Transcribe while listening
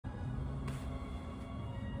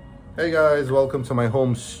Hey guys, welcome to my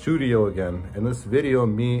home studio again. In this video,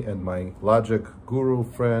 me and my Logic guru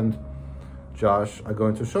friend Josh are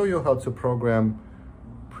going to show you how to program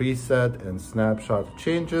preset and snapshot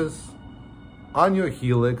changes on your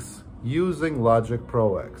Helix using Logic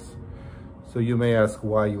Pro X. So you may ask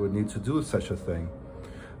why you would need to do such a thing.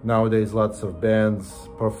 Nowadays, lots of bands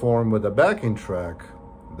perform with a backing track.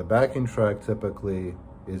 The backing track typically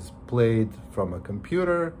is played from a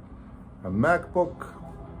computer, a MacBook,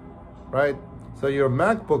 right? So your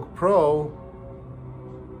MacBook Pro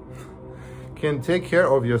can take care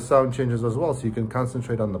of your sound changes as well, so you can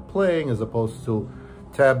concentrate on the playing as opposed to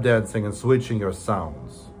tap dancing and switching your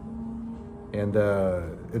sounds. And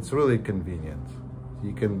it's really convenient.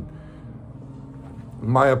 You can,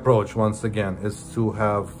 my approach once again is to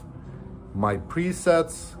have my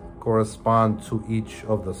presets correspond to each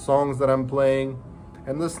of the songs that I'm playing,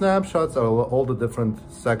 and the snapshots are all the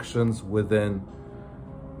different sections within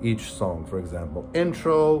each song. For example,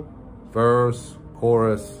 intro, verse,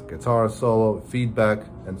 chorus, guitar solo, feedback,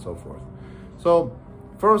 and so forth. So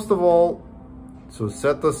first of all, to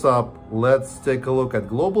set this up, let's take a look at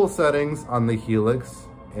global settings on the Helix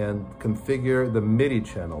and configure the MIDI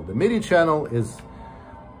channel. The MIDI channel is,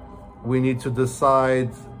 we need to decide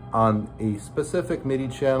on a specific MIDI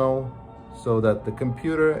channel so that the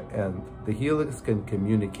computer and the Helix can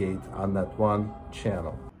communicate on that one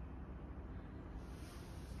channel.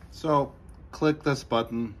 So click this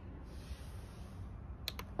button.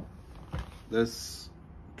 This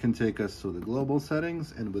can take us to the global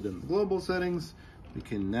settings, and within the global settings, we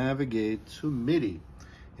can navigate to MIDI.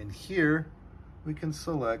 And here we can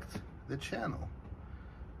select the channel.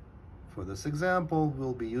 For this example,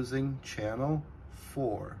 we'll be using channel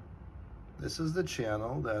 4. This is the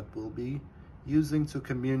channel that we'll be using to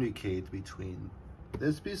communicate between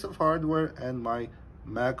this piece of hardware and my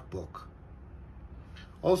MacBook.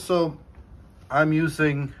 Also, I'm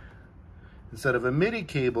using, instead of a MIDI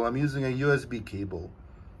cable, I'm using a USB cable.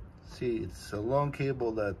 See, it's a long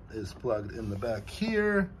cable that is plugged in the back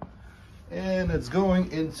here, and it's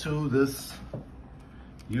going into this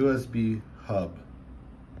USB hub.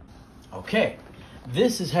 Okay,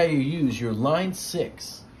 this is how you use your Line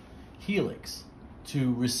 6 Helix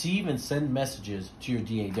to receive and send messages to your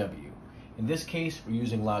DAW. In this case, we're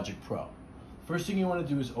using Logic Pro. First thing you want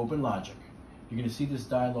to do is open Logic. You're going to see this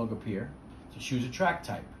dialog appear. To choose a track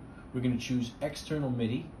type, we're going to choose external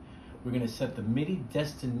MIDI. We're going to set the MIDI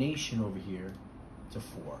destination over here to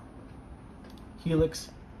 4.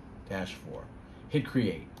 Helix-4. Hit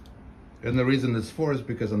create. And the reason it's 4 is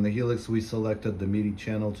because on the Helix we selected the MIDI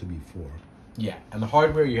channel to be 4. Yeah, and the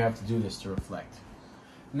hardware you have to do this to reflect.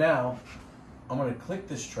 Now, I'm going to click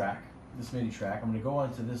this track, this MIDI track. I'm going to go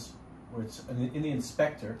onto this, where it's in the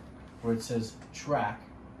inspector, where it says track.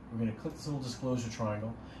 We're going to click this little disclosure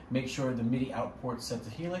triangle, make sure the MIDI out port is set to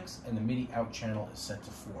Helix and the MIDI out channel is set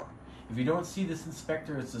to 4. If you don't see this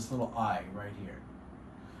inspector, it's this little eye right here.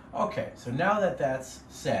 Okay, so now that that's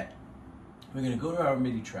set, we're going to go to our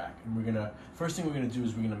MIDI track, and we're going to, first thing we're going to do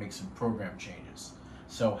is we're going to make some program changes.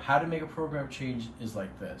 So how to make a program change is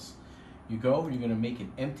like this. You go, you're going to make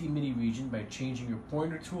an empty MIDI region by changing your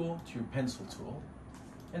pointer tool to your pencil tool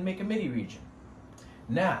and make a MIDI region.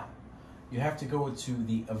 Now, you have to go to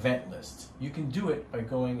the event list. You can do it by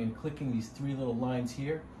going and clicking these 3 little lines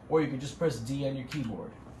here, or you can just press D on your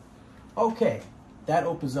keyboard. Okay, that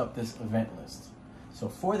opens up this event list. So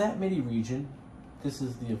for that MIDI region, this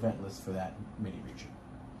is the event list for that MIDI region.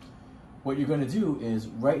 What you're going to do is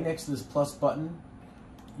right next to this plus button,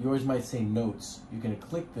 yours might say notes. You're going to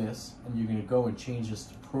click this and you're going to go and change this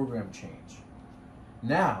to program change.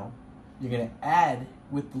 Now, you're going to add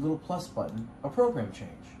with the little plus button a program change.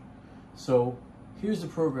 So here's the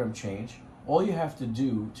program change. All you have to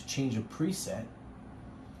do to change a preset,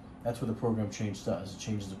 that's what the program change does. It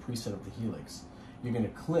changes the preset of the Helix. You're going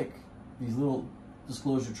to click these little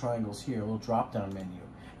disclosure triangles here, a little drop-down menu,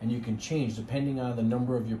 and you can change depending on the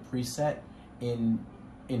number of your preset in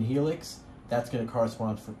Helix. That's going to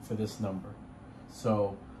correspond for this number.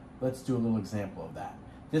 So let's do a little example of that.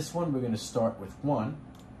 This one we're going to start with 1,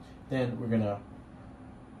 then we're going to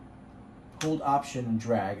hold Option and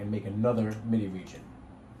drag and make another MIDI region.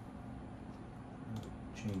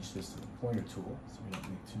 Change this to the pointer tool so we don't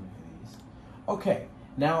make too many of these. Okay,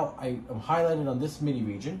 now I am highlighted on this MIDI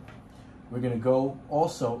region. We're going to go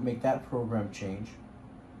also make that program change.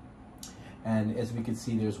 And as we can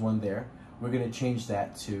see, there's one there. We're going to change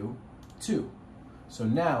that to 2. So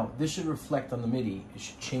now this should reflect on the MIDI. It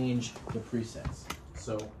should change the presets.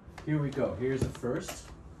 So here we go. Here's the first.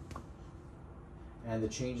 And the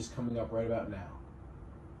change is coming up right about now.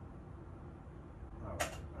 All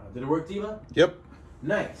right. Did it work, Diva? Yep.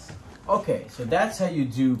 Nice. Okay, so that's how you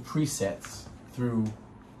do presets through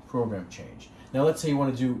program change. Now let's say you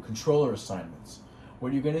want to do controller assignments.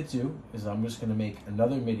 What you're going to do is I'm just going to make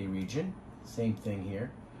another MIDI region. Same thing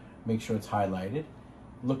here. Make sure it's highlighted.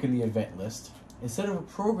 Look in the event list. Instead of a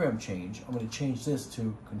program change, I'm going to change this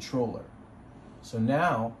to controller. So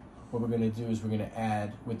now what we're going to do is we're going to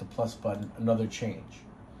add with the plus button another change.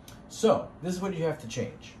 So this is what you have to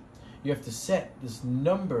change. You have to set this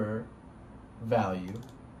number value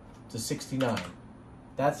to 69.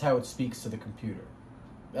 That's how it speaks to the computer.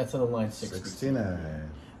 That's on the line 69.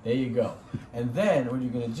 There you go. And then what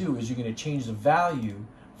you're going to do is you're going to change the value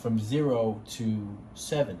from 0 to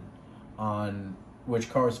 7 on which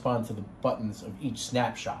correspond to the buttons of each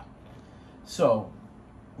snapshot. So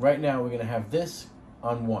right now we're going to have this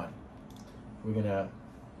on 1. We're going to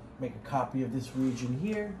make a copy of this region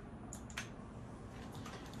here.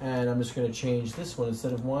 And I'm just going to change this one.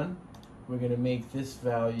 Instead of 1, we're going to make this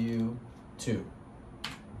value 2.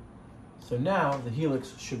 So now the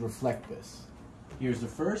Helix should reflect this. Here's the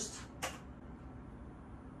first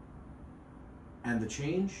and the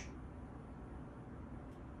change.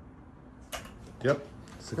 Yep.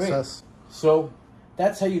 Success. Great. So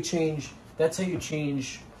that's how you change. That's how you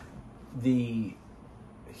change the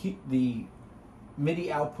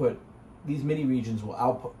MIDI output. These MIDI regions will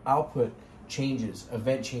output changes,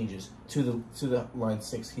 event changes to the line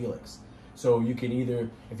 6 Helix. So you can either,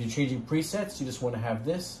 if you're changing presets, you just want to have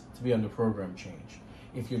this to be under program change.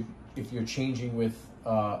 If you're changing with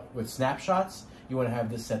snapshots, you want to have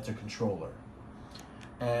this set to controller.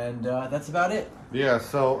 And that's about it. Yeah,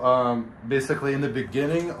 so basically in the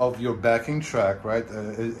beginning of your backing track, right,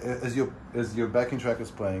 as your backing track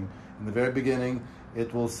is playing, in the very beginning,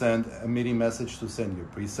 it will send a MIDI message to send your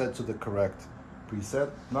preset to the correct preset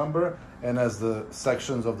number, and as the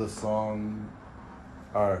sections of the song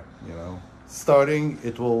are, starting,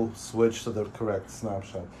 it will switch to the correct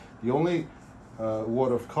snapshot. The only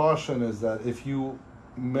word of caution is that if you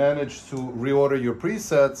manage to reorder your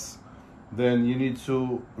presets, then you need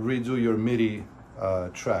to redo your MIDI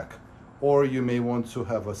track. Or you may want to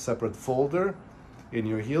have a separate folder in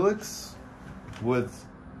your Helix with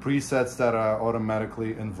presets that are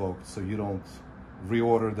automatically invoked, so you don't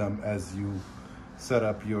reorder them as you set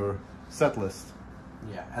up your set list.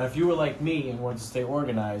 Yeah, and if you were like me and wanted to stay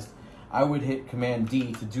organized, I would hit Command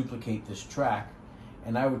D to duplicate this track,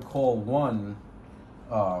 and I would call one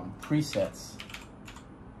presets,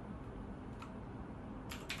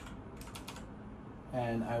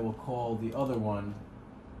 and I will call the other one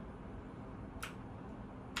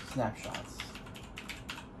snapshots.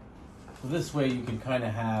 So this way you can kind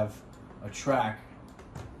of have a track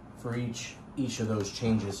for each of those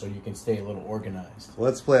changes, so you can stay a little organized.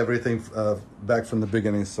 Let's play everything back from the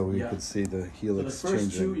beginning so we could see the Helix so the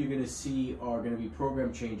first changing. two you're going to see are going to be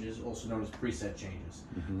program changes, also known as preset changes.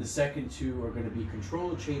 The second two are going to be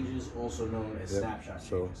controller changes, also known as snapshot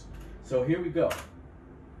changes. So here we go.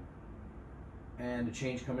 And the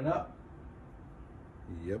change coming up.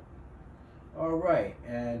 Yep. All right,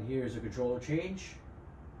 and here's a controller change.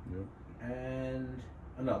 Yep. And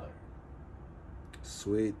another.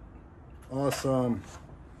 Sweet. Awesome.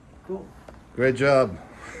 Cool. Great job.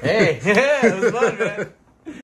 Hey, it was fun, man.